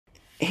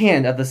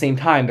And at the same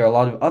time, there are a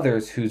lot of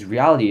others whose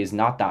reality is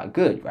not that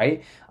good,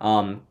 right?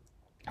 And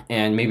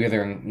maybe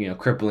they're in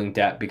crippling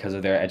debt because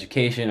of their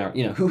education, or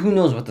who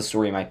knows what the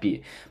story might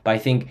be. But I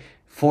think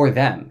for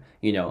them,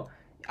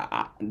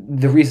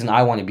 the reason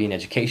I want to be in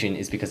education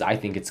is because I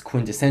think it's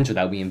quintessential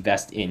that we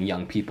invest in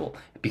young people,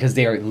 because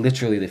they are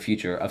literally the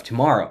future of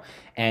tomorrow.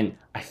 And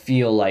I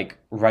feel like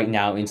right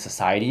now in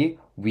society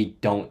we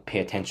don't pay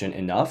attention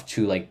enough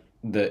to like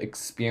the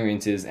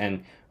experiences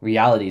and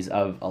realities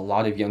of a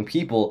lot of young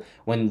people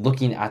when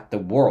looking at the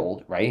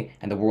world, right?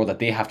 And the world that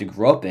they have to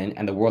grow up in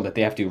and the world that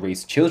they have to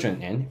raise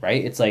children in,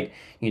 right? It's like,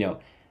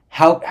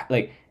 how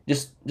like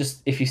just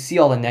if you see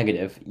all the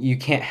negative, you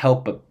can't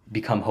help but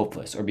become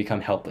hopeless or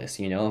become helpless,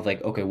 of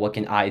like, okay, what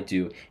can I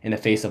do in the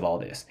face of all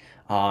this?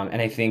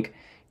 And I think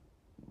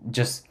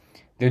just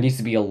there needs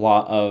to be a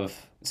lot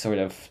of sort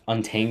of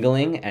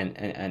untangling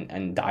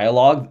and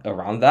dialogue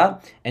around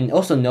that, and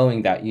also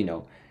knowing that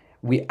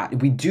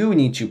we do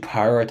need to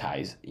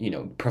prioritize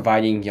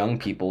providing young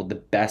people the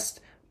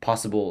best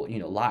possible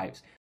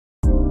lives.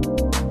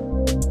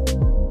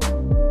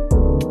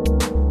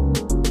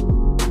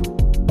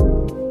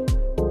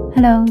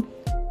 Hello,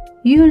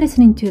 you're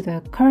listening to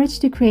the Courage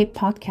to Create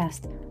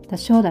podcast, the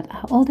show that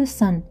our oldest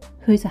son,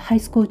 who is a high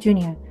school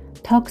junior,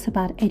 talks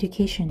about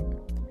education.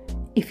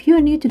 If you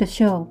are new to the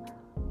show,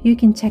 you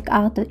can check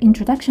out the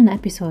introduction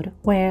episode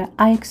where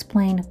I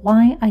explain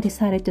why I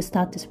decided to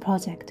start this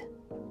project.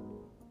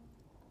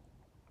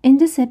 In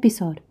this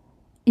episode,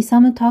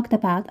 Isamu talked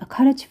about a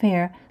college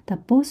fair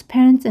that both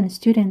parents and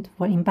students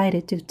were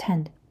invited to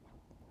attend.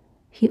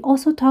 He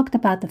also talked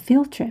about the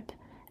field trip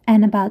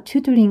and about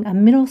tutoring a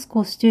middle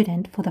school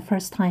student for the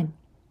first time.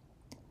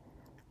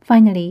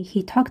 Finally,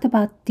 he talked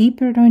about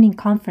Deeper Learning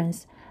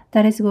Conference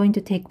that is going to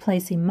take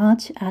place in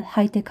March at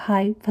High Tech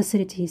High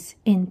facilities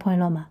in Point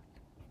Loma.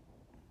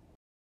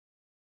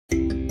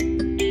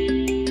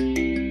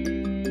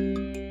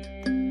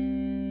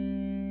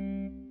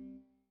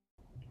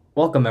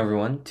 Welcome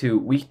everyone to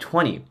week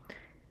 20.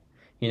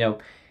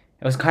 It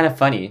was kind of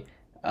funny.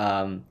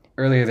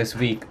 Earlier this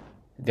week,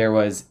 there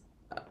was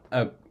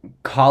a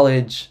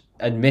college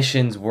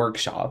admissions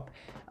workshop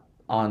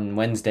on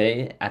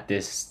Wednesday at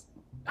this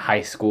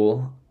high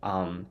school.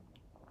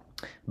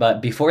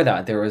 But before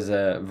that, there was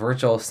a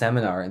virtual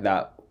seminar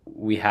that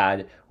we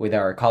had with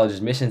our college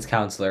admissions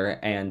counselor,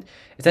 and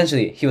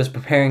essentially he was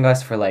preparing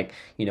us for like,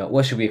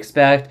 what should we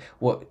expect,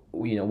 what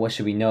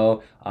should we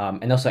know,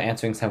 and also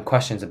answering some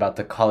questions about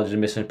the college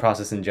admission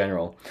process in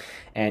general.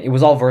 And it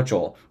was all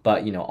virtual,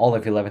 but all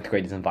of 11th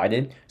grade is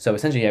invited. So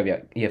essentially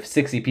you have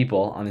 60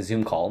 people on a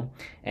Zoom call,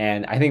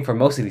 and I think for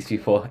most of these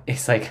people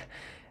it's like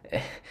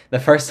the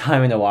first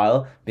time in a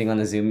while being on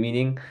a Zoom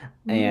meeting.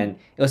 And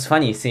it was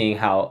funny seeing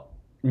how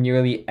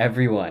nearly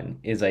everyone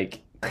is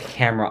like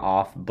camera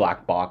off,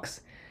 black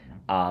box.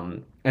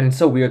 And it's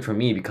so weird for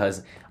me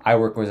because I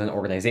work with an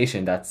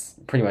organization that's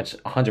pretty much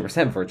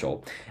 100%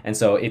 virtual. And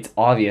so it's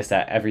obvious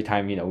that every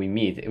time, we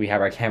meet, we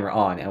have our camera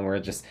on and we're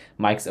just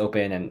mics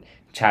open and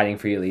chatting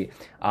freely.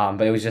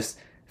 But it was just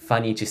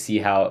funny to see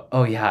how,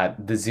 oh yeah,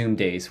 the Zoom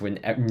days when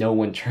no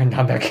one turned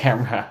on their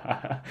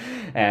camera.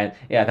 And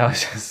yeah, that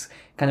was just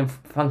kind of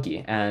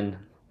funky. And,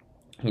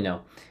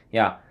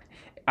 yeah.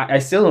 I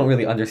still don't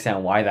really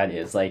understand why that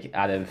is, like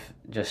out of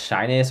just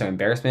shyness or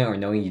embarrassment or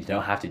knowing you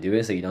don't have to do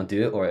it, so you don't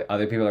do it, or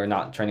other people are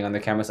not turning on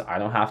their camera, so I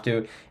don't have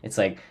to. It's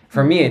like,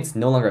 for me, it's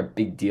no longer a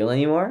big deal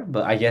anymore,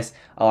 but I guess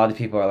a lot of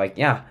people are like,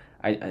 yeah,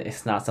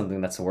 it's not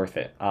something that's worth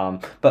it.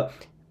 But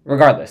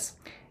regardless,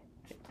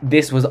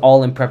 this was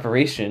all in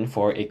preparation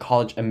for a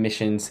college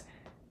admissions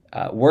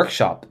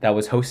workshop that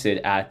was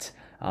hosted at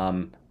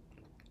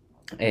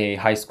a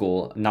high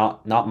school,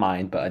 not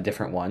mine, but a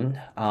different one.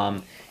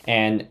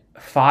 And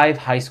 5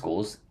 high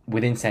schools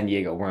within San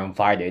Diego were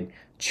invited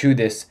to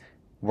this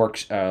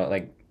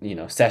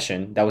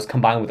session that was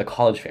combined with a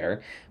college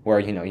fair, where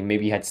you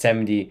maybe had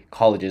 70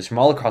 colleges from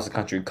all across the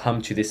country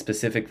come to this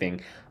specific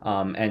thing.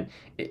 And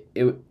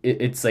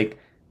it's like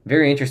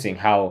very interesting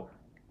how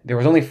there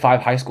was only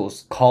 5 high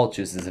schools called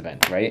to this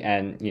event, right?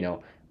 And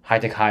High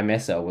Tech High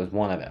Mesa was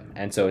one of them,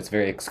 and so it's a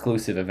very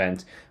exclusive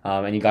event.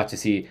 And you got to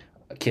see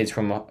kids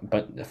from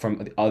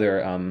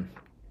other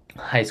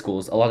high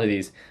schools. A lot of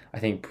these, I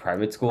think,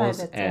 private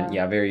schools, and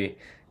very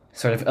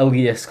sort of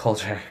elitist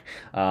culture.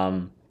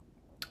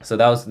 So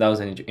that was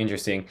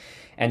interesting.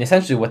 And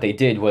essentially what they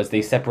did was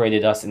they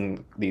separated us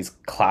in these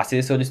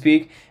classes, so to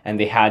speak, and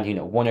they had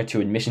 1 or 2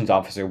 admissions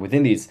officer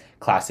within these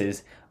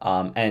classes,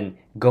 and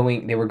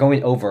they were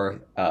going over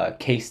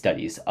case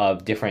studies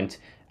of different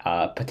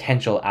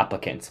potential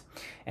applicants,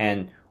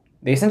 and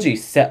they essentially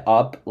set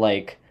up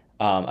like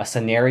a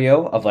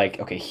scenario of like,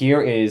 okay,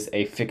 here is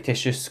a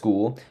fictitious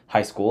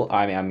high school,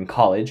 I'm in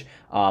college,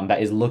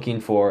 that is looking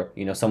for,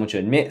 someone to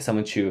admit,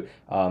 someone to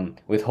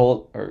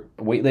withhold or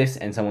waitlist,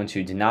 and someone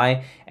to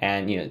deny.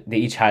 And, they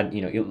each had,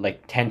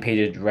 like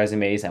 10-page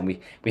resumes, and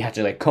we had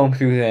to like comb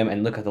through them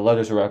and look at the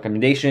letters of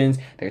recommendations,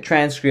 their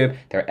transcript,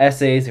 their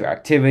essays, their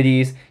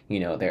activities,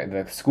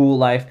 their school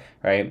life,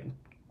 right?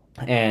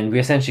 and we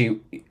essentially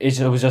it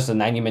was just a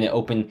 90-minute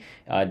open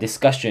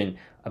discussion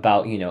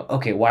about,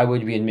 okay, why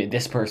would we admit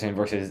this person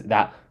versus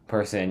that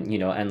person,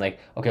 and like,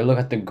 okay, look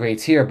at the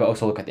grades here, but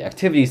also look at the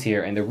activities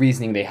here and the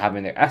reasoning they have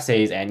in their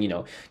essays, and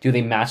do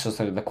they match those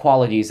sort of the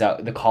qualities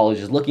that the college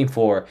is looking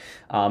for.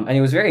 And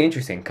it was very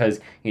interesting because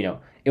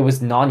it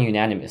was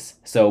non-unanimous,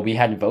 so we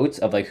had votes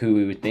of like who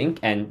we would think,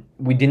 and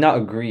we did not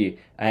agree,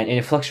 and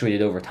it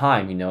fluctuated over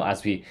time,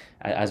 as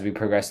we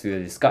progressed through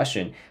the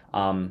discussion.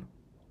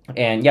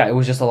 And yeah, it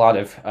was just a lot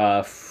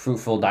of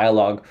fruitful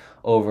dialogue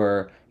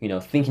over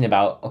thinking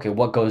about, okay,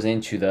 what goes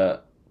into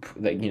the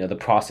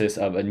process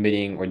of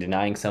admitting or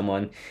denying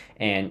someone,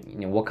 and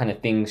what kind of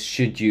things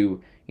should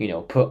you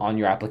put on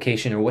your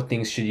application, or what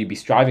things should you be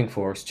striving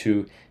for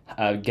to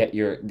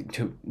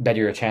to better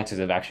your chances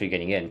of actually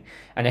getting in.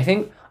 And I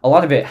think a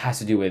lot of it has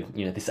to do with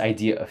this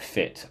idea of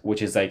fit,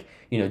 which is like,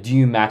 do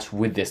you match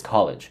with this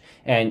college?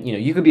 And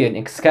you could be an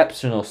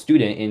exceptional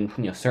student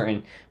in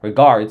certain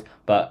regards,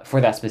 but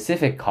for that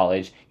specific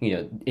college,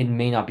 it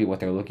may not be what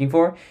they're looking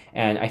for.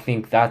 And I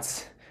think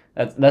that's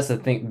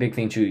the big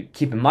thing to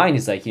keep in mind,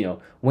 is like,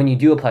 when you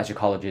do apply to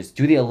colleges,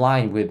 do they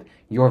align with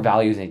your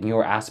values and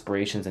your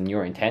aspirations and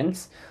your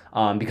intents?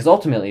 Because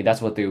ultimately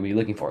that's what they will be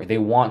looking for. They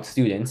want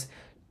students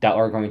that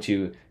are going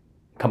to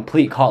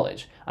complete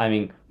college. I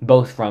mean,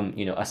 both from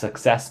a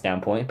success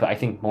standpoint, but I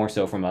think more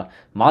so from a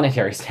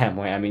monetary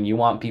standpoint. I mean, you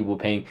want people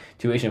paying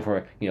tuition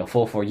for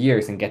full 4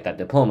 years and get that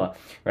diploma,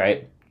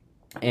 right?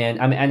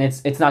 And I mean, and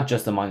it's not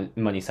just the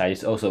money side.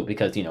 It's also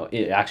because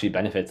it actually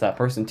benefits that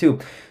person too.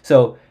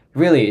 So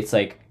really, it's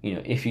like,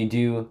 if you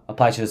do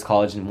apply to this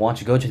college and want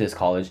to go to this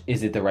college,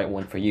 is it the right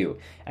one for you?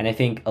 And I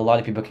think a lot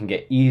of people can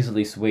get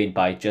easily swayed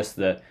by just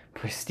the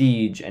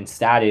prestige and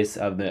status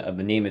of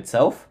the name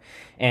itself.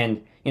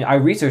 And I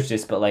researched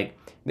this, but like,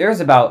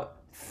 there's about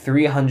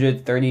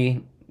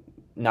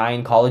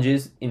 339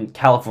 colleges in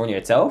California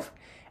itself,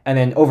 and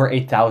then over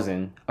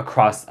 8,000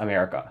 across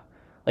America.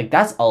 Like,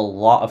 that's a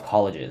lot of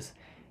colleges.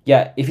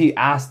 Yeah, if you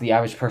ask the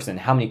average person,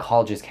 how many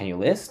colleges can you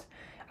list?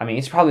 I mean,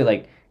 it's probably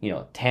like,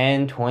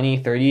 10, 20,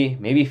 30,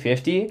 maybe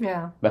 50.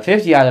 Yeah. But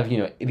 50 out of,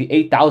 the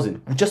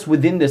 8,000 just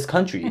within this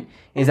country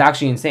is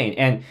actually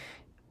insane.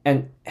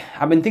 And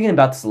I've been thinking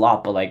about this a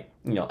lot, but like,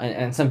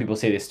 and some people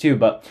say this too,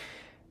 but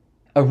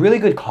a really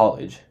good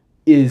college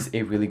is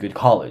a really good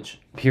college,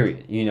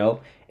 period.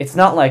 It's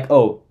not like,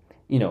 oh,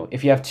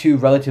 if you have two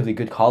relatively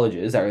good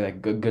colleges that are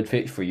like good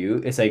fit for you,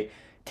 it's like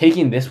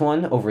taking this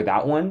one over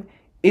that one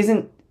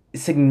isn't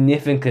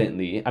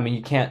significantly, I mean,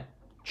 you can't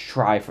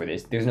try for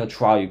this. There's no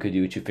trial you could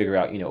do to figure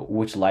out,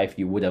 which life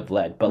you would have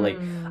led. But like,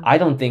 I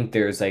don't think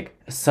there's like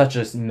such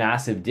a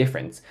massive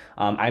difference.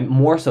 I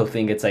more so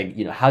think it's like,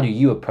 how do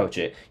you approach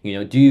it?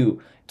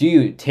 Do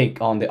you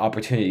take on the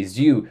opportunities?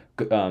 Do you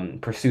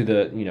pursue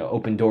the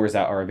open doors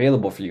that are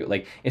available for you?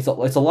 Like, it's a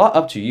lot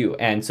up to you.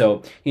 And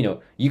so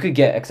you could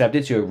get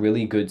accepted to a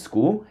really good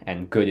school,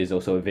 and good is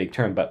also a vague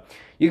term, but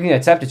you can get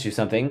accepted to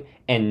something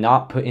and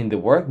not put in the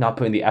work, not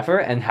put in the effort,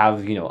 and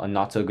have a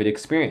not so good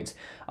experience.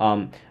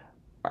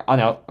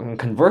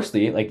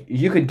 Conversely, like,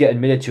 you could get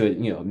admitted to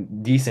a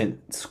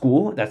decent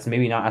school that's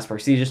maybe not as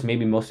prestigious.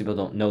 Maybe most people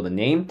don't know the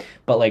name,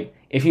 but like,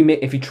 if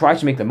you try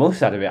to make the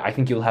most out of it, I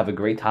think you'll have a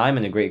great time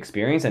and a great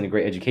experience and a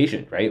great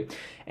education, right?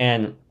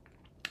 And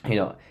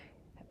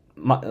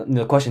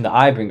the question that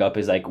I bring up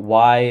is like,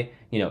 why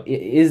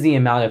is the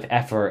amount of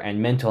effort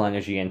and mental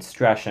energy and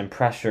stress and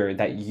pressure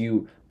that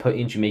you put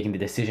into making the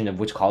decision of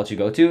which college you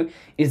go to,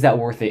 is that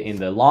worth it in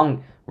the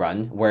long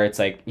run, where it's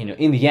like,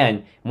 in the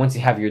end, once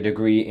you have your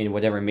degree in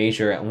whatever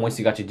major, and once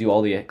you got to do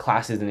all the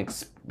classes and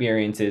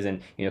experiences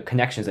and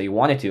connections that you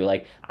wanted to,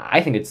 like,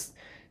 I think it's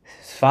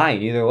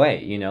fine either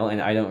way,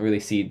 and I don't really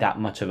see that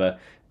much of a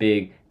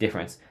big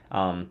difference.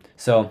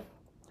 So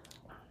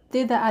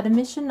Did the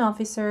admission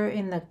officer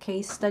in the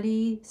case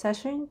study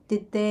session,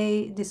 did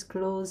they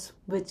disclose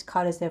which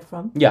college they're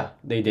from yeah,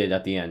 they did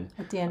at the end.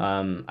 at the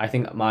end? I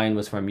think mine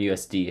was from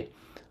USD.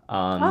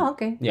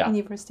 Okay. Yeah.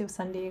 University of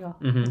San Diego,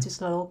 Mhm. which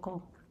is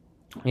local.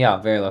 Yeah,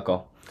 very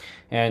local.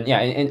 And yeah,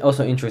 and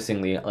also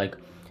interestingly, like,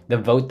 the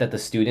vote that the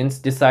students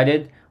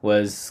decided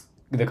was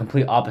the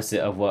complete opposite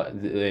of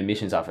what the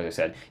admissions officer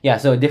said. Yeah,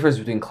 so it differs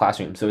between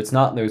classrooms. So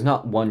there's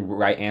not one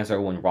right answer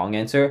or one wrong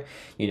answer.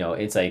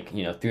 It's like,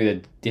 through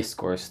the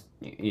discourse,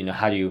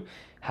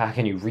 how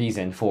can you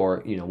reason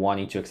for,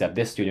 wanting to accept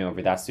this student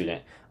over that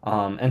student?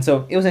 And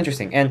so it was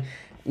interesting. And,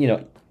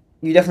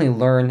 you definitely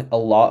learn a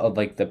lot of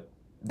like the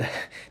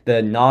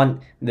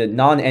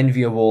non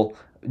enviable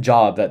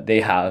job that they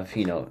have,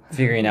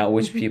 figuring out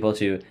which people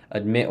to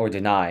admit or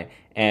deny.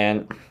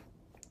 And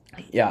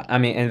yeah, I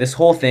mean, and this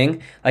whole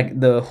thing, like,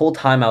 the whole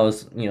time I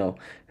was,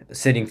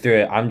 sitting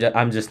through it,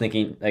 I'm just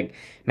thinking, like,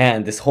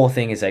 man, this whole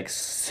thing is like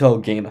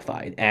so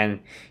gamified,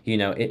 and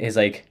it is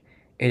like,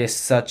 it is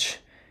such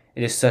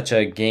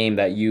a game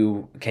that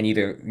you can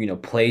either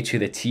play to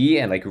the T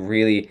and like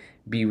really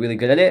be really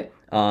good at it,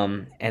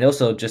 and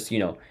also just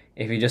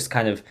if you just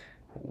kind of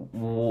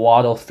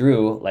waddle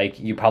through, like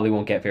you probably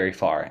won't get very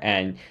far.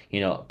 And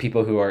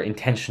people who are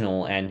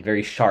intentional and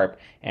very sharp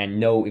and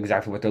know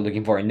exactly what they're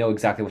looking for and know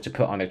exactly what to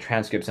put on their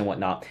transcripts and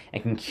whatnot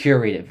and can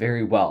curate it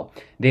very well,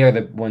 they are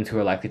the ones who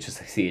are likely to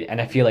succeed. And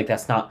I feel like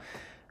that's not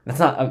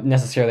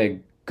necessarily a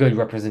good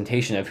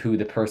representation of who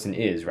the person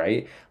is,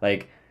 right?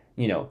 Like,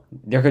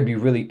 there could be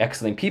really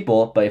excellent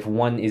people, but if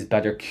one is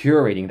better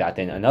curating that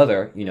than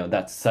another,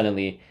 that's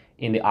suddenly,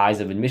 in the eyes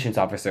of admissions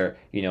officer,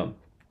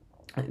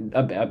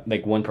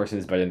 like one person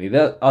is better than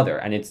the other,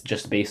 and it's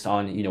just based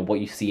on what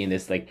you see in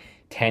this like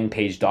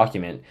 10-page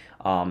document.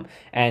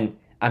 And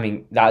I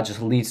mean that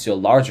just leads to a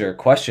larger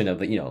question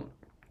of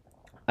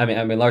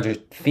larger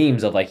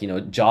themes of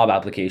like job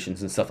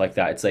applications and stuff like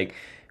that. It's like,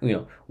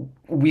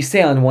 we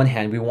say on one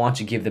hand we want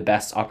to give the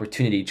best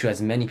opportunity to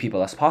as many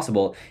people as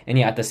possible, and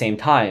yet at the same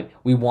time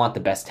we want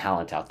the best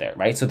talent out there,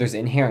 right? So there's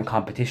inherent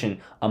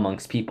competition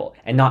amongst people,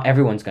 and not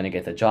everyone's going to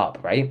get the job,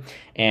 right?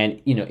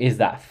 And is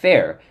that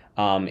fair?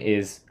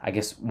 Is, I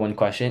guess, one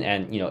question.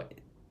 And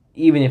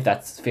even if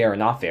that's fair or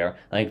not fair,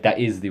 like that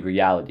is the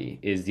reality,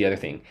 is the other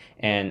thing.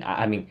 And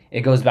I mean,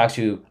 it goes back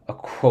to a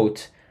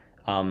quote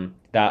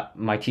that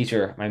my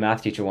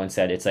math teacher once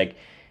said. It's like,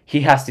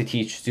 he has to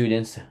teach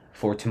students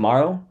for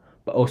tomorrow,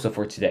 but also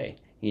for today.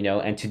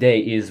 And today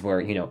is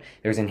where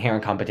there's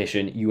inherent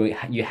competition.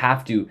 You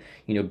have to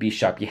be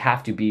sharp. You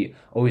have to be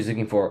always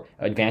looking for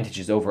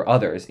advantages over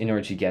others in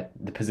order to get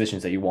the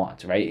positions that you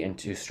want, right? And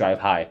to strive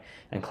high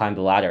and climb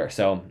the ladder.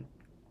 So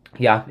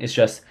yeah, it's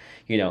just,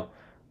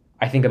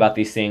 I think about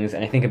these things,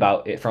 and I think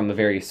about it from a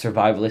very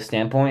survivalist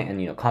standpoint,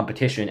 and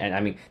competition. And I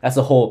mean, that's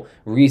the whole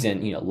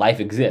reason life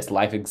exists.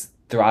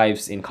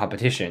 Thrives in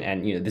competition,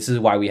 and this is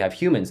why we have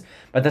humans.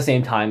 But at the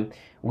same time,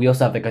 we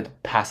also have the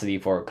capacity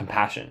for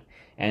compassion,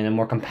 and a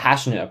more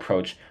compassionate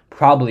approach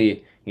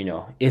probably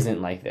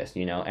isn't like this.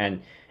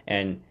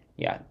 And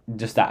yeah,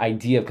 just that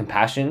idea of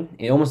compassion,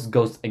 it almost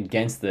goes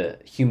against the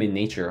human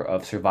nature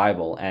of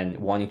survival and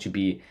wanting to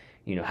be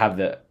have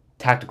the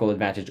tactical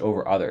advantage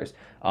over others.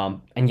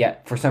 And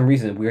yet, for some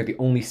reason, we are the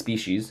only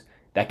species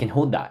that can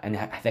hold that, and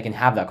that can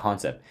have that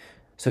concept.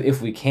 So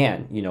if we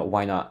can,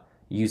 why not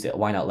use it?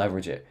 Why not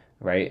leverage it,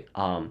 right?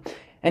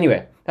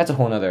 Anyway, that's a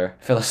whole nother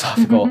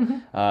philosophical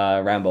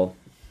ramble.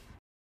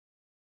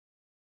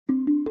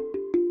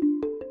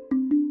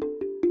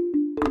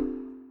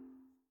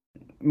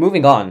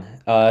 Moving on,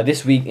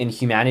 this week in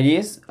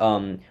humanities,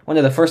 one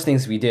of the first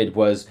things we did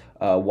was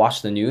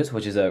watch the news,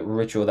 which is a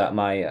ritual that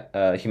my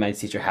humanities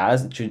teacher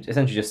has to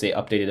essentially just stay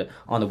updated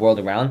on the world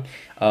around.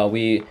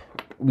 We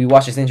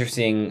watched this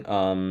interesting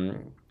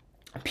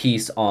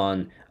piece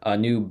on a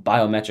new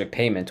biometric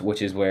payment,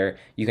 which is where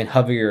you can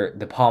hover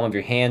the palm of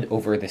your hand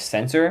over the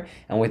sensor,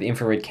 and with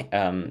infrared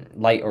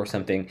light or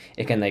something,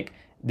 it can like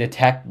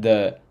detect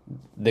the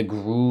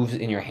grooves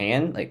in your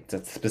hand, like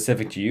that's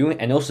specific to you,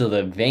 and also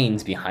the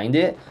veins behind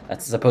it.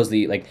 That's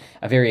supposedly like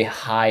a very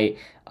high,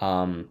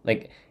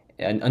 like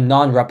a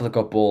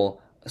non-replicable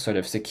sort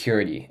of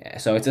security.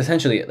 So it's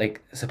essentially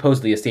like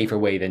supposedly a safer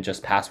way than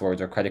just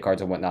passwords or credit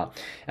cards and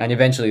whatnot. And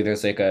eventually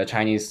there's like a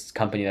Chinese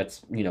company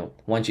that's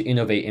wanting to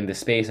innovate in this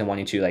space and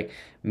wanting to like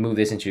move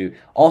this into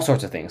all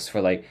sorts of things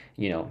for like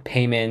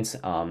payments,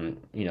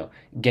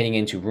 getting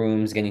into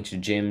rooms, getting into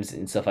gyms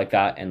and stuff like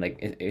that, and like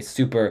it's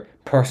super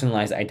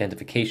personalized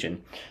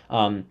identification,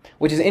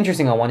 which is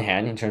interesting on one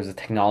hand in terms of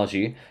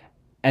technology,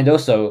 and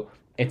also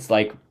it's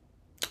like,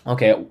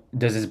 okay,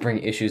 does this bring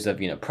issues of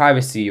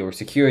privacy or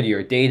security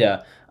or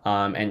data,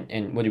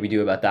 and what do we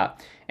do about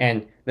that?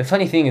 And the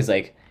funny thing is,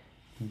 like,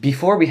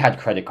 before we had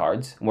credit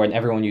cards, when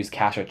everyone used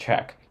cash or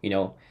check,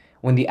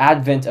 when the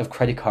advent of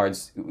credit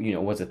cards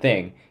was a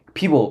thing,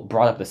 people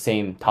brought up the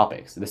same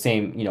topics, the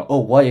same, oh,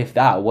 what if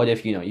that, what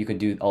if you could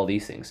do all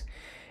these things.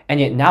 And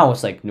yet now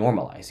it's like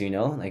normalized,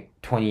 like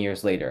 20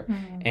 years later.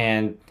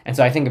 And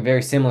so I think a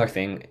very similar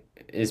thing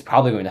is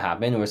probably going to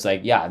happen, where it's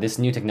like, yeah, this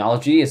new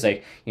technology is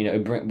like,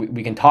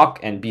 we can talk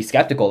and be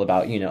skeptical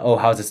about, oh,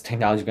 how is this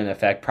technology going to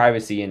affect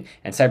privacy and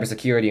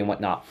cybersecurity and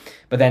whatnot.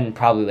 But then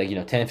probably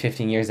like, 10,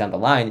 15 years down the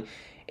line,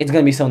 it's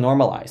going to be so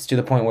normalized to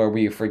the point where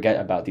we forget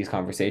about these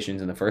conversations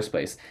in the first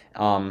place.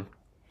 And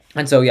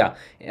so, yeah,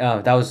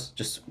 that was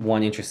just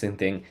one interesting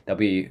thing that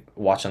we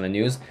watched on the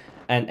news.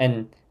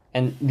 And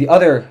the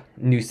other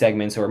news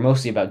segments are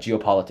mostly about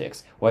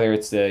geopolitics, whether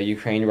it's the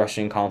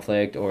Ukraine-Russian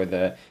conflict or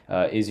the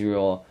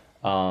Israel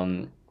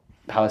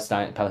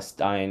Palestine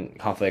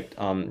conflict,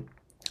 and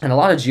a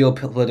lot of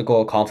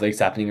geopolitical conflicts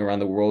happening around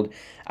the world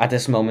at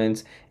this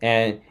moment.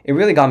 And it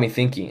really got me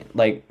thinking,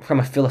 like, from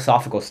a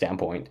philosophical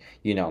standpoint,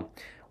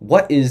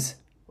 what is,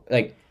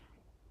 like,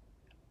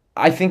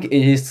 I think it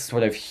is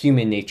sort of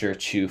human nature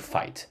to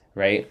fight,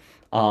 right?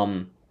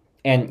 And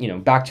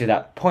back to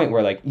that point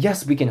where, like,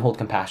 yes, we can hold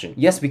compassion,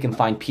 yes, we can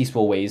find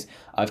peaceful ways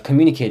of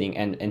communicating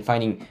and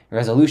finding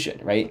resolution,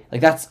 right?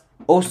 Like, that's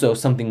also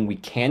something we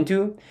can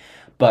do.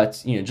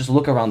 But just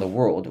look around the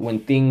world when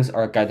things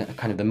are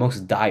kind of the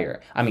most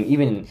dire. I mean,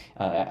 even in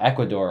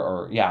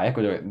Ecuador,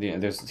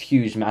 there's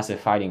huge, massive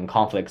fighting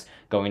conflicts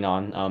going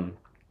on.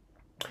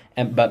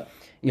 But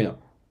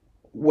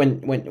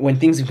when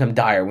things become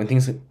dire, when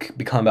things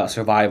become about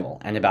survival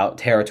and about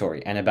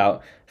territory and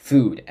about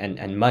food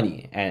and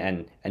money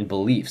and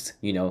beliefs,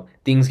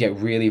 things get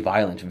really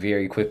violent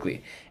very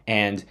quickly.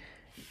 And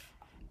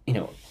you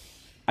know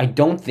I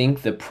don't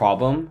think the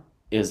problem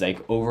is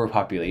like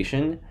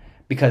overpopulation,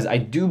 because I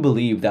do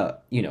believe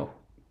that,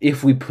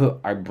 if we put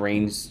our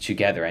brains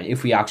together and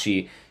if we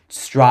actually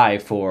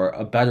strive for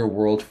a better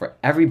world for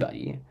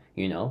everybody,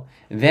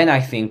 then I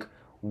think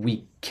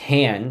we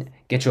can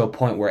get to a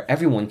point where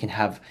everyone can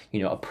have,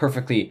 a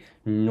perfectly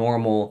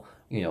normal,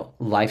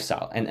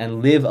 lifestyle,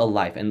 and live a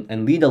life,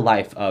 and lead a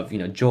life of,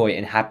 joy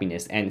and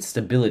happiness and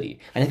stability.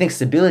 And I think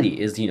stability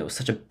is,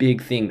 such a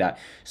big thing that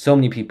so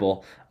many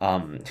people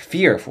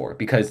fear for,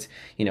 because,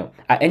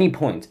 at any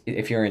point,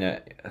 if you're in a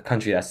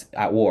country that's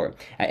at war,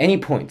 at any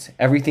point,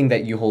 everything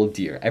that you hold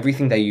dear,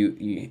 everything that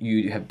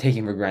you have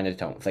taken for granted at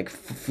home, like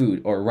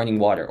food or running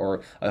water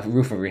or a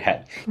roof over your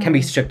head, can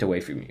be stripped away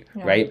from you,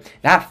 right?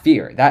 That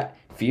fear,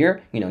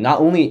 not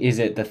only is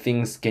it the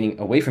things getting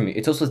away from you,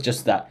 it's also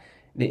just that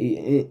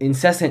the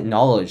incessant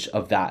knowledge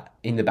of that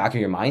in the back of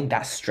your mind,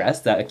 that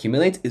stress that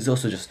accumulates, is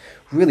also just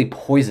really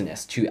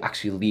poisonous to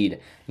actually lead,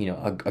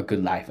 a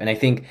good life. And I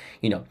think,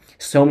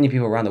 so many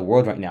people around the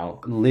world right now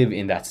live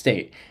in that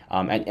state.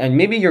 And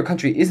maybe your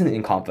country isn't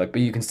in conflict,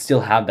 but you can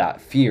still have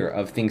that fear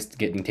of things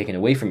getting taken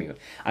away from you.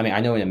 I mean, I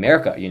know in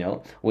America,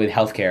 with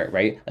healthcare,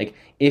 right? Like,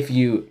 if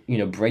you,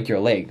 break your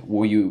leg,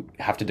 will you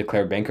have to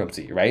declare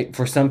bankruptcy, right?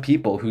 For some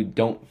people who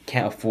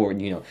can't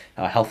afford,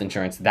 health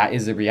insurance, that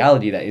is a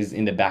reality that is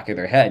in the back of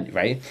their head,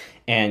 right?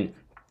 And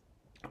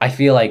I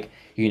feel like,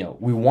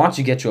 we want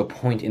to get to a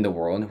point in the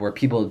world where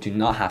people do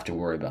not have to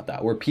worry about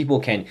that, where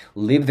people can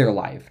live their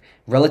life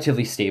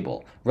relatively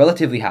stable,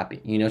 relatively happy,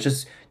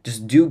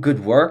 just do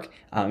good work,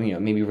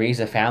 maybe raise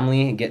a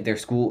family, get their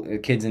school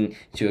kids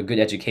into a good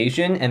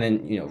education, and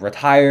then,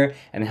 retire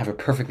and have a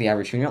perfectly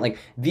average funeral. Like,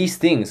 these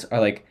things are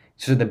like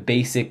sort of the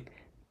basic,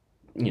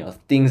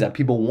 things that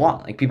people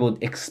want, like people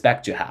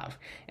expect to have.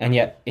 And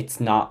yet it's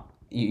not,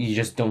 you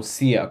just don't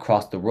see it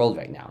across the world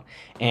right now.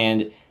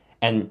 And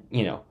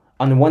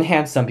on the one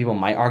hand, some people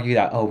might argue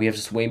that, oh, we have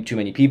just way too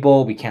many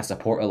people, we can't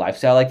support a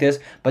lifestyle like this.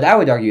 But I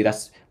would argue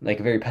that's like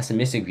a very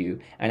pessimistic view.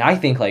 And I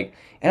think like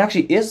it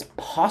actually is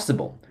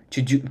possible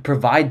to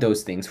provide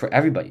those things for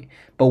everybody.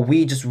 But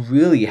we just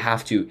really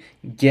have to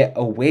get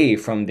away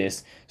from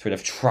this sort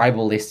of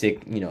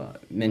tribalistic,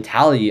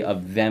 mentality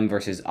of them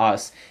versus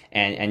us,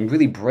 and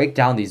really break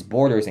down these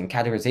borders and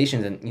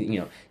categorizations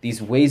and,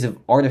 these ways of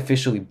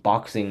artificially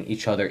boxing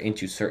each other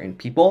into certain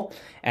people.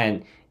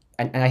 And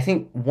I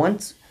think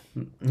once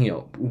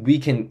we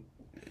can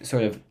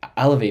sort of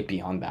elevate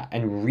beyond that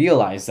and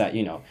realize that,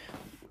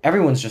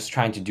 everyone's just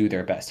trying to do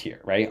their best here,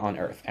 right, on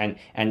Earth. And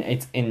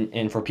it's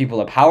and for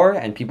people of power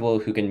and people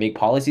who can make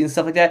policies and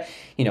stuff like that,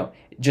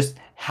 just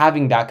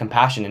having that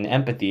compassion and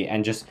empathy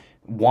and just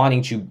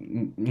wanting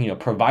to,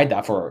 provide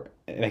that for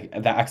like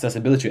that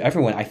accessibility to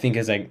everyone, I think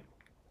is like,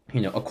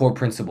 a core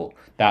principle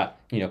that,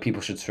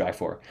 people should strive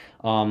for.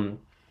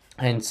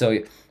 And so,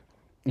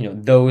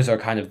 those are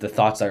kind of the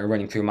thoughts that are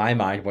running through my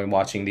mind when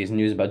watching these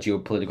news about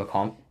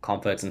geopolitical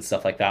conflicts and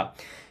stuff like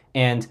that.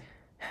 And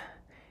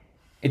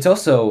it's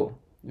also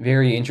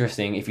very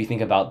interesting if you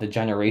think about the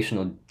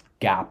generational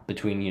gap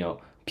between,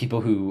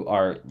 people who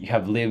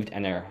have lived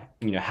and are,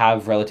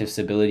 have relative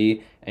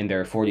stability in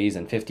their 40s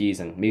and 50s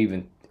and maybe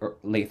even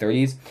late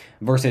 30s,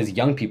 versus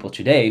young people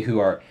today who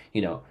are,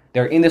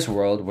 they're in this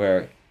world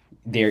where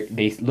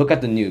they look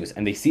at the news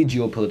and they see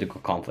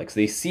geopolitical conflicts,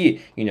 they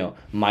see,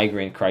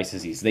 migrant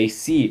crises, they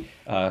see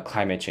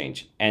climate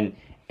change, and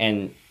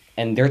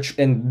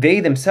they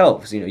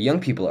themselves, young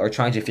people are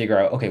trying to figure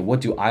out, okay,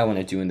 what do I want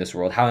to do in this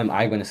world? How am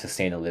I going to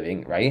sustain a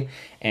living, right?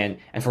 And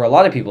for a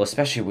lot of people,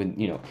 especially with,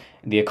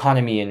 the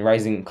economy and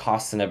rising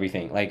costs and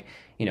everything, like,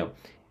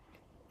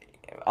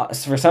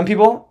 for some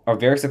people are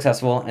very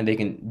successful and they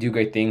can do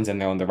great things and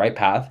they're on the right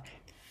path.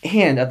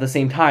 And at the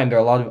same time, there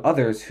are a lot of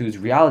others whose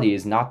reality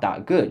is not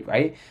that good,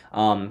 right?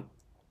 And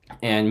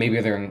maybe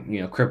they're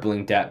in,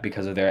 crippling debt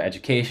because of their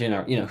education,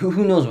 or,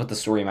 who knows what the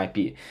story might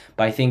be.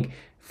 But I think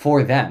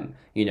for them,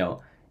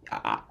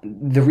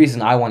 the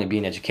reason I want to be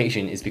in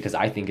education is because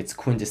I think it's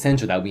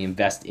quintessential that we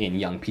invest in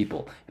young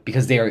people,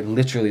 because they are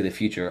literally the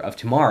future of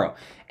tomorrow.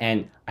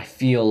 And I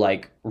feel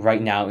like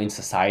right now in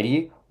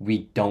society,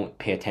 we don't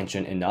pay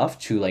attention enough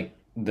to like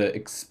the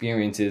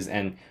experiences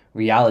and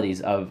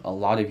realities of a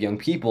lot of young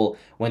people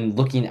when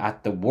looking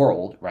at the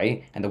world,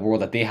 right? And the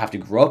world that they have to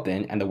grow up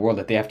in and the world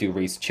that they have to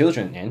raise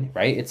children in,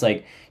 right? It's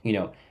like,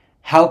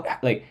 how,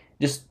 like,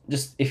 just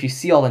if you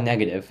see all the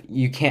negative,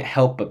 you can't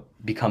help but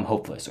become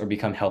hopeless or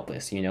become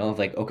helpless, of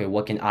like, okay,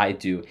 what can I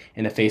do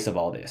in the face of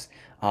all this?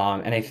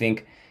 And I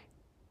think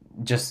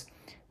just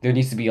there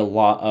needs to be a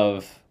lot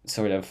of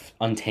sort of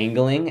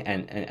untangling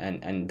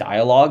and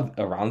dialogue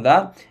around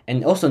that,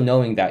 and also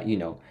knowing that,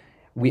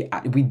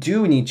 we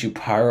do need to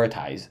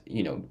prioritize,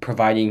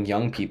 providing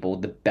young people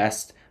the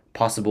best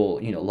possible,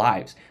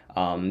 lives.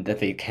 that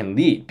they can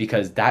lead,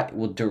 because that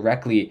will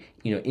directly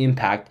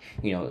impact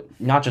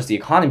not just the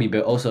economy,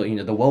 but also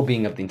the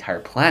well-being of the entire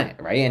planet,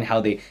 right? And how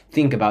they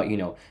think about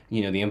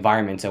the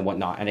environment and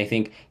whatnot. And I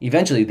think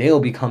eventually they'll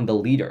become the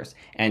leaders.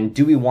 And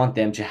do we want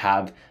them to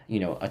have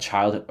a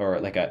child, or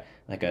like a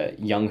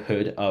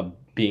younghood of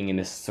being in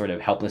this sort of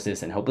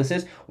helplessness and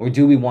hopelessness, or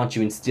do we want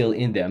to instill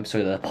in them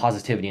sort of the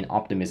positivity and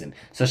optimism,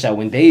 such that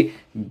when they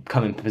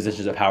come in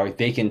positions of power,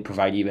 they can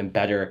provide even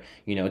better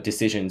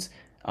decisions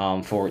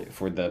for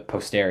the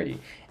posterity?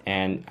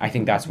 And I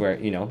think that's where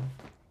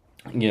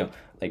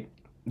like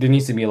there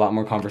needs to be a lot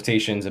more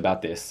conversations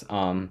about this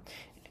and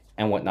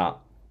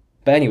whatnot.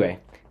 But anyway,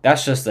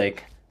 that's just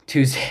like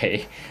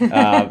Tuesday.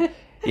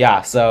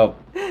 Yeah, so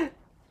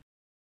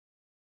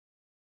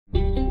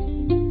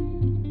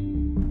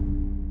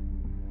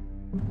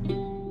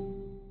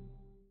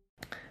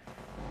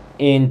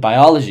in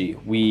biology,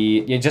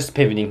 just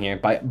pivoting here.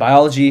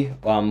 Biology,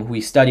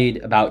 we studied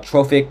about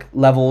trophic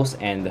levels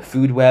and the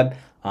food web.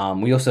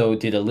 We also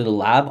did a little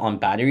lab on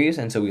batteries,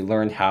 and so we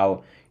learned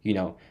how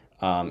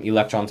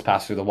electrons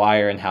pass through the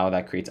wire and how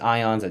that creates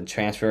ions and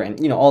transfer, and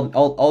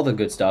all the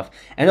good stuff.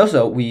 And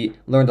also we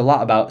learned a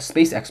lot about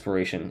space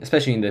exploration,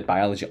 especially in the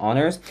biology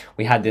honors.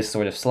 We had this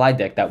sort of slide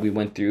deck that we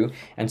went through,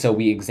 and so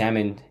we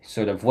examined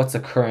sort of what's the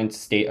current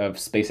state of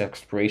space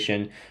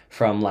exploration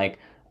from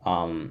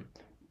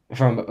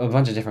from a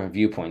bunch of different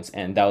viewpoints,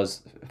 and that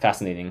was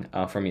fascinating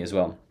for me as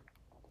well.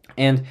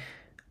 And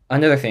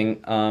another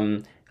thing,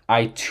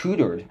 I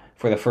tutored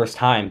for the first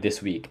time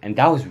this week, and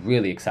that was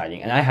really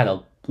exciting, and I had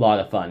a lot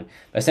of fun.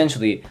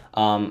 Essentially,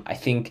 I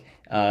think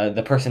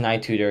the person I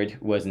tutored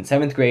was in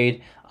 7th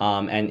grade,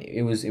 and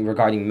it was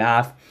regarding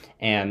math,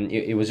 and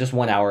it was just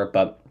 1 hour,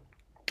 but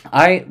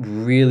I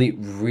really,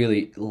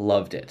 really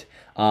loved it,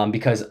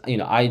 because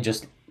I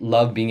just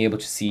love being able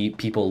to see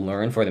people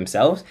learn for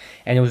themselves,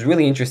 and it was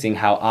really interesting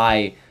how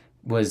I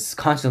was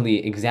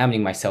constantly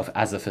examining myself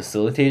as a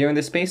facilitator in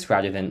this space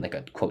rather than like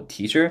a quote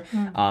teacher.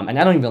 And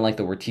I don't even like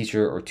the word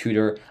teacher or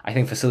tutor. I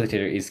think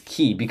facilitator is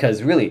key,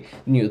 because really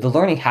the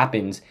learning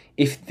happens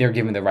if they're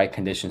given the right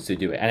conditions to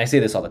do it. And I say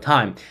this all the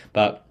time,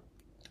 but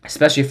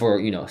especially for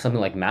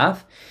something like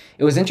math,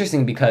 it was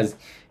interesting because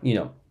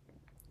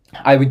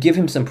I would give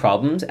him some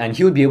problems and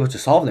he would be able to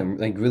solve them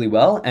like really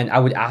well. And I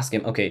would ask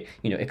him, okay,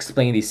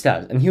 explain these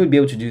steps. And he would be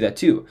able to do that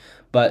too.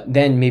 But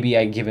then maybe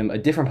I give him a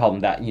different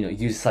problem that,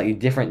 uses slightly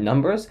different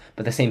numbers,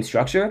 but the same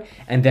structure.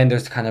 And then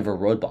there's kind of a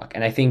roadblock.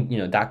 And I think,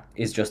 that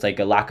is just like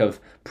a lack of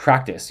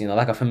practice,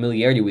 lack of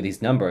familiarity with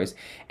these numbers.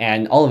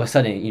 And all of a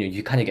sudden,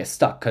 you kind of get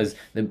stuck because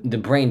the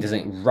brain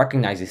doesn't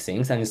recognize these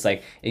things. And it's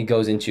like, it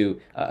goes into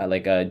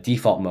like a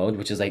default mode,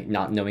 which is like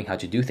not knowing how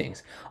to do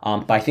things.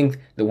 But I think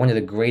that one of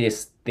the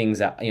greatest things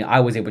that I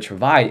was able to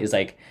provide is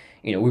like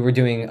we were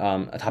doing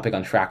a topic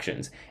on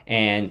fractions,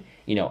 and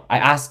I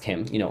asked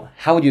him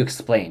how would you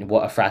explain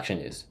what a fraction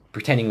is,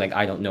 pretending like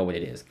I don't know what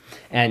it is.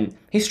 And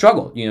he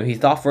struggled. He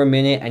thought for a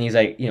minute, and he's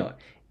like,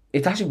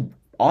 it's actually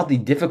oddly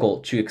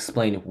difficult to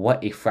explain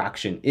what a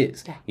fraction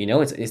is.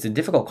 It's a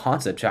difficult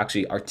concept to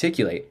actually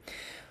articulate.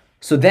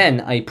 So then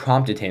I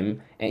prompted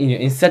him, and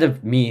instead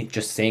of me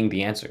just saying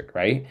the answer,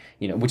 right?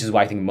 Which is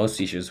what I think most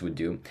teachers would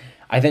do.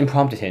 I then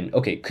prompted him,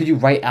 okay, could you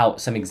write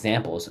out some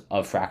examples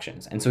of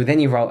fractions? And so then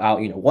he wrote out,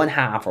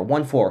 1/2 or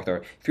 1/4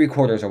 or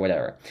 3/4 or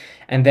whatever.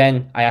 And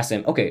then I asked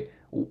him, okay,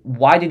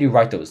 why did you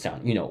write those down?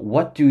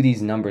 What do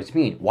these numbers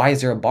mean? Why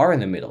is there a bar in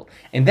the middle?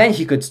 And then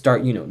he could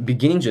start,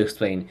 beginning to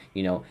explain,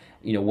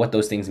 what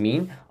those things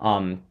mean.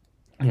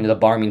 The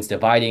bar means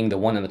dividing. The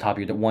one on the top,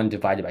 you're 1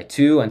 divided by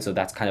 2, and so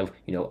that's kind of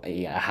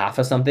a half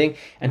of something.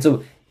 And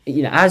so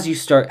as he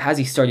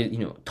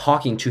started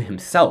talking to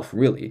himself,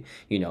 really,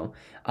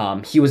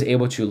 he was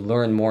able to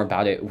learn more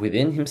about it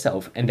within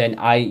himself. And then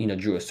I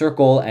drew a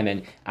circle and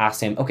then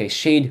asked him, okay,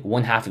 shade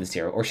 1/2 of this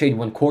area or shade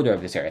 1/4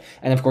 of this area.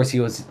 And of course he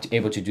was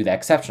able to do that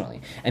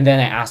exceptionally. And then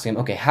I asked him,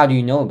 okay, how do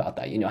you know about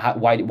that?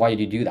 Why did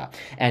you do that?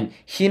 And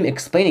him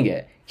explaining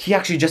it, he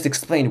actually just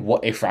explained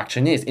what a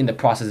fraction is in the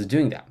process of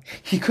doing that.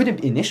 He couldn't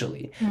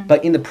initially,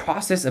 but in the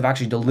process of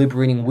actually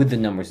deliberating with the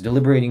numbers,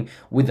 deliberating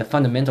with the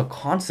fundamental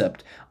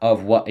concept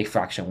of what a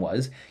fraction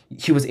was,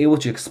 he was able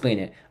to explain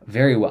it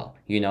very well,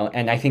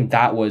 and I think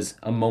that was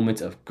a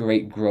moment of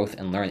great growth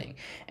and learning.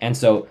 And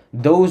so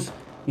those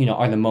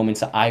are the moments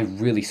that I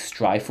really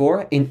strive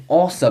for in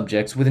all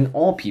subjects within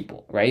all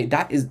people, right?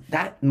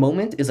 That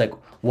moment is like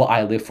what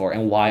I live for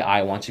and why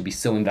I want to be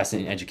so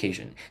invested in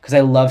education, because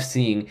I love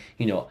seeing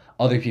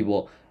other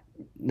people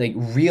like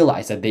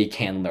realize that they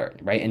can learn,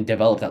 right, and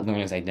develop that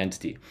learner's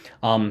identity.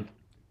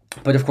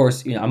 But of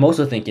course, I'm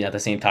also thinking at the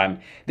same time,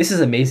 this is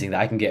amazing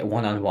that I can get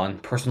one-on-one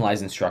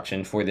personalized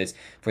instruction for this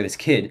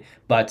kid,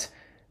 but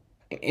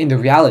in the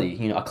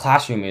reality, a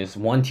classroom is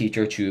one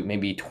teacher to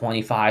maybe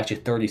 25 to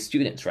 30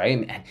 students, right?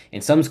 And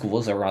in some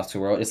schools across the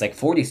world, it's like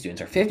 40 students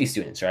or 50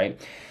 students, right?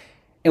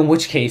 In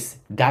which case,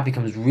 that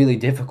becomes really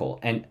difficult.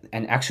 And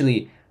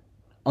actually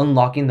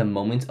unlocking the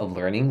moment of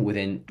learning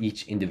within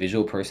each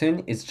individual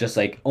person is just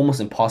like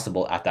almost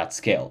impossible at that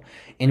scale.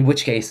 In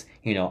which case,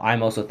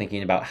 I'm also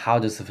thinking about how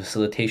does the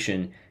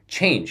facilitation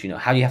change.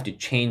 How do you have to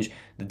change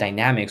the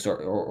dynamics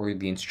or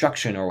the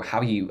instruction, or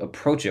how you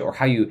approach it, or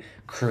how you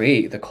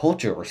create the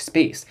culture or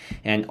space.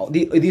 And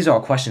these are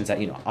all questions that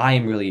I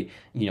am really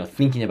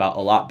thinking about a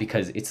lot,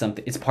 because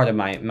it's part of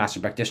my master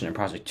practitioner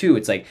project too.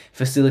 It's like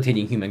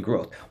facilitating human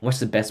growth. What's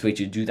the best way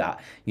to do that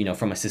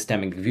from a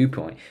systemic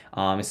viewpoint,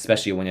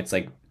 especially when it's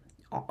like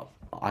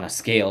on a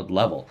scaled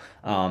level.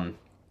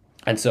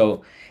 And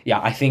so, yeah,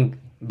 I think,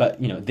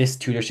 but this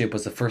tutorship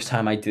was the first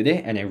time I did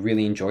it, and I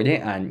really enjoyed it,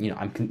 and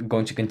I'm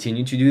going to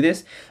continue to do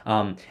this.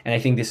 And I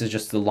think this is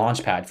just the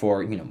launch pad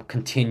for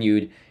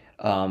continued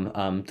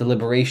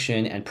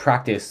deliberation and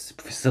practice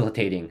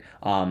facilitating,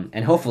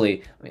 and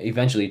hopefully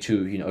eventually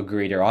to a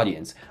greater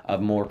audience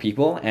of more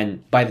people.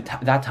 And by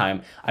that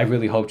time, I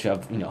really hope to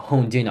have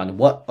honed in on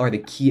what are the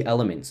key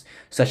elements,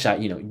 such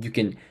that you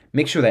can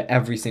make sure that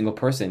every single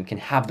person can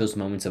have those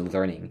moments of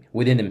learning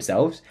within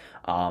themselves.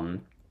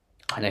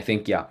 And I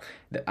think, yeah,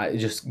 it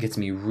just gets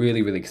me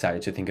really, really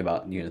excited to think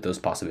about those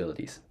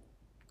possibilities.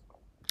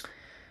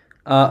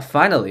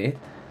 Finally,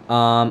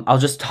 I'll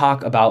just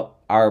talk about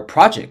our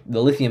project,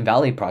 the Lithium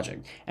Valley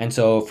project. And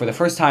so for the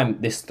first time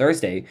this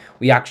Thursday,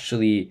 we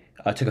actually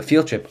took a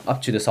field trip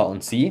up to the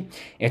Salton Sea.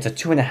 It's a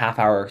 2.5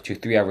 hour to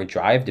 3 hour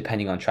drive,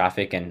 depending on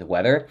traffic and the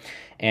weather.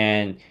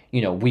 And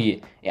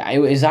it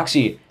was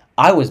actually,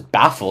 I was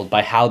baffled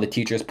by how the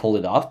teachers pulled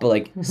it off, but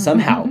like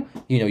somehow,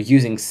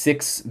 using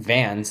 6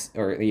 vans,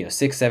 or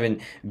 6-7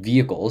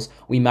 vehicles,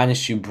 we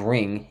managed to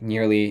bring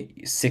nearly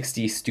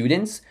 60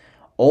 students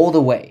all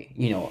the way,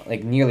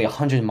 like nearly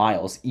 100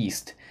 miles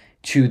east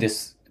to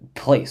this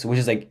place, which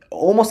is like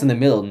almost in the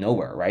middle of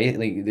nowhere, right?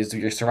 Like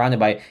you're surrounded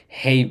by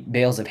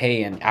bales of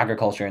hay and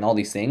agriculture and all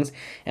these things.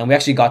 And we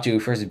actually got to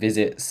first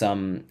visit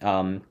some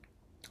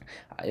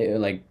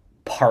like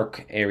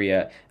park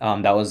area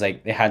that was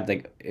like, they had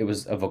like, it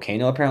was a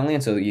volcano apparently,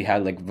 and so you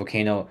had like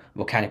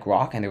volcanic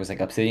rock, and there was like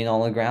obsidian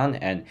all on the ground,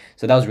 and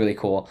so that was really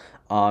cool.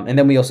 And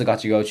then we also got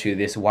to go to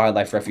this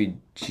wildlife refuge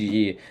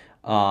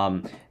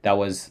that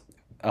was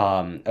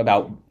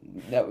about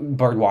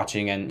bird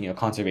watching and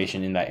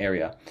conservation in that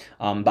area.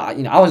 But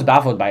I was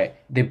baffled by,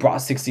 they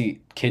brought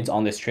 60 kids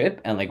on this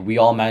trip, and like we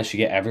all managed to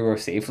get everywhere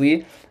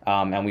safely,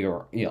 and we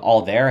were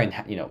all there, and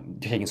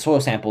taking soil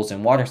samples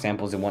and water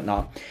samples and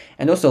whatnot.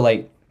 And also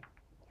like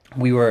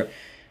we were,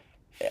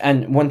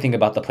 and one thing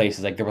about the place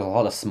is like there was a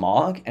lot of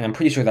smog, and I'm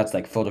pretty sure that's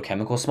like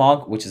photochemical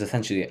smog, which is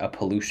essentially a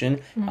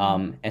pollution.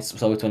 And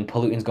so it's when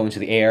pollutants go into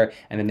the air,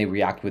 and then they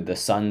react with the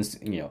sun's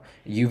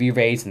UV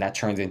rays, and that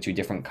turns into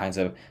different kinds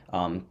of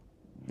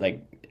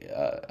like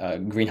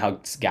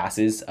greenhouse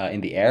gases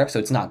in the air. So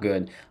it's not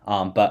good.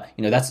 But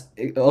that's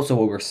also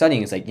what we're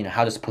studying, is like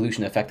how does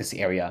pollution affect this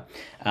area,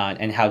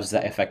 and how does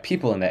that affect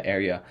people in that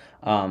area.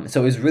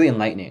 So it was really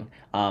enlightening.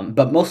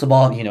 But most of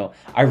all,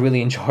 I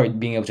really enjoyed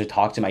being able to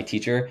talk to my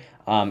teacher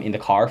in the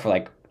car for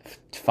like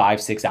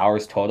 5-6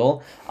 hours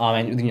total,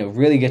 and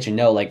really get to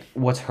know like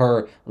what's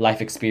her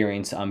life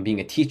experience being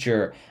a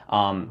teacher,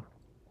 and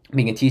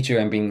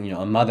being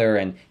a mother,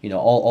 and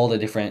all the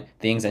different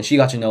things. And she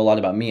got to know a lot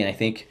about me, and I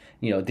think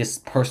this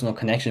personal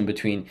connection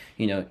between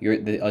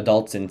the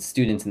adults and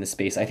students in the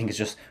space, I think is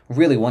just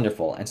really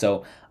wonderful. And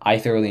so I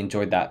thoroughly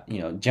enjoyed that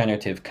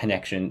generative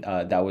connection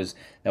that was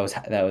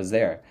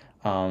there.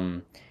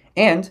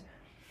 And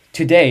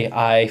today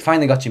I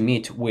finally got to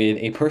meet with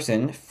a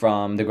person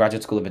from the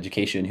Graduate School of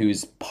Education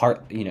who's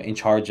in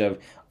charge of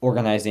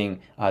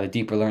organizing the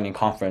Deeper Learning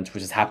Conference,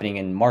 which is happening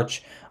in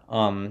March.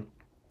 And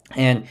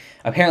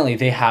apparently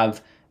they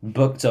have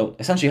booked, so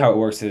essentially how it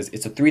works is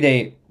it's a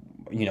 3-day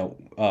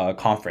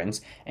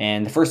conference,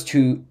 and the first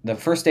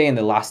day and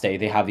the last day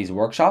they have these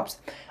workshops,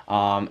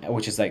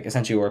 which is like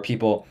essentially where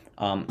people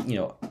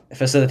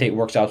facilitate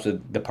workshops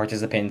with the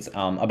participants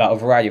about a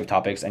variety of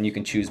topics, and you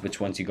can choose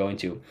which ones you go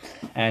into.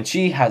 And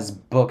she has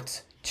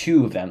booked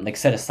 2 of them, like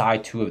set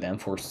aside 2 of them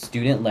for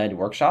student-led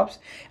workshops,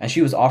 and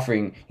she was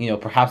offering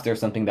perhaps there's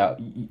something that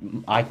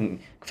I can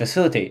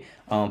facilitate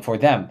for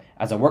them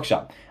as a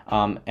workshop.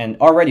 And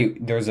already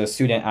there's a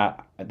student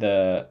at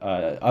the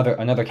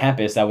another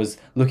campus that was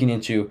looking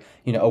into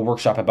a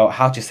workshop about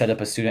how to set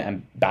up a student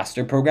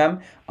ambassador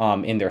program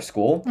in their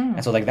school.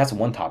 And so like that's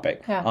one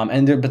topic.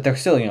 But there's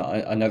still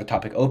another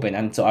topic open,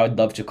 and so I would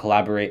love to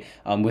collaborate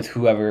with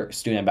whoever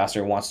student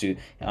ambassador wants to,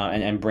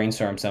 and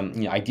brainstorm some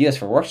ideas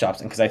for workshops,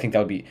 and because I think that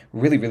would be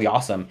really, really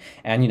awesome.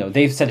 And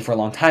they've said it for a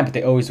long time, but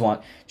they always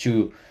want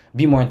to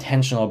be more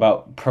intentional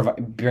about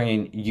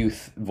bringing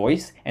youth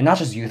voice, and not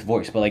just youth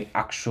voice, but like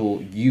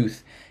actual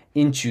youth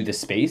into the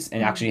space,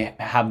 and actually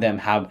have them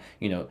have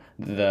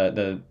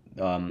the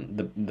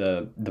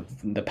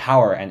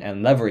power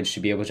and leverage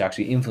to be able to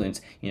actually influence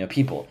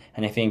people.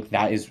 And I think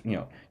that is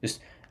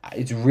just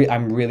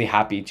I'm really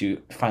happy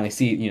to finally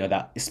see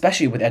that,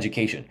 especially with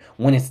education,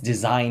 when it's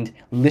designed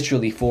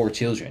literally for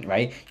children,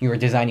 right? You're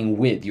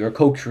you're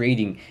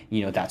co-creating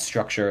that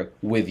structure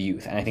with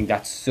youth, and I think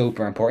that's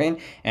super important.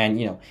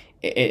 And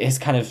it's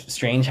kind of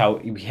strange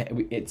how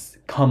it's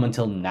come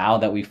until now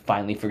that we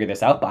finally figured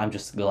this out, but I'm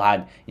just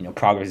glad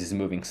progress is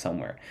moving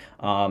somewhere.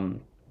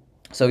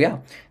 So yeah,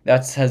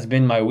 that has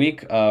been my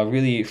week.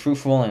 Really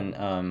fruitful and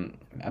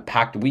a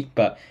packed week,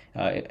 but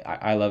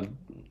I love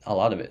a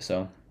lot of it.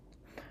 So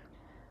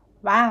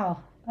Wow,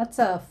 that's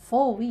a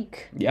full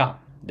week. yeah,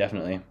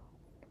 definitely.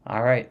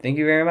 All right, thank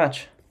you very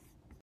much.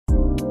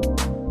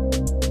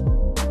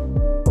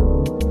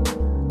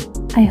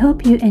 I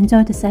hope you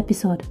enjoyed this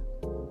episode.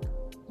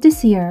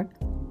 This year,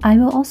 I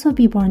will also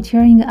be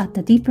volunteering at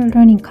the Deeper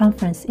Learning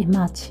Conference in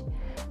March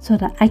so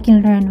that I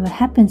can learn what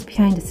happens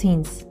behind the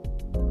scenes.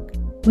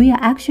 We are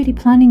actually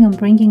planning on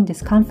bringing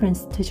this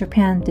conference to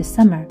Japan this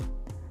summer.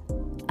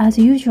 As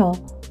usual,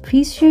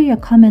 please share your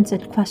comments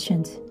and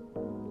questions.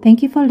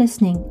 Thank you for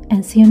listening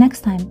and see you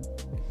next time.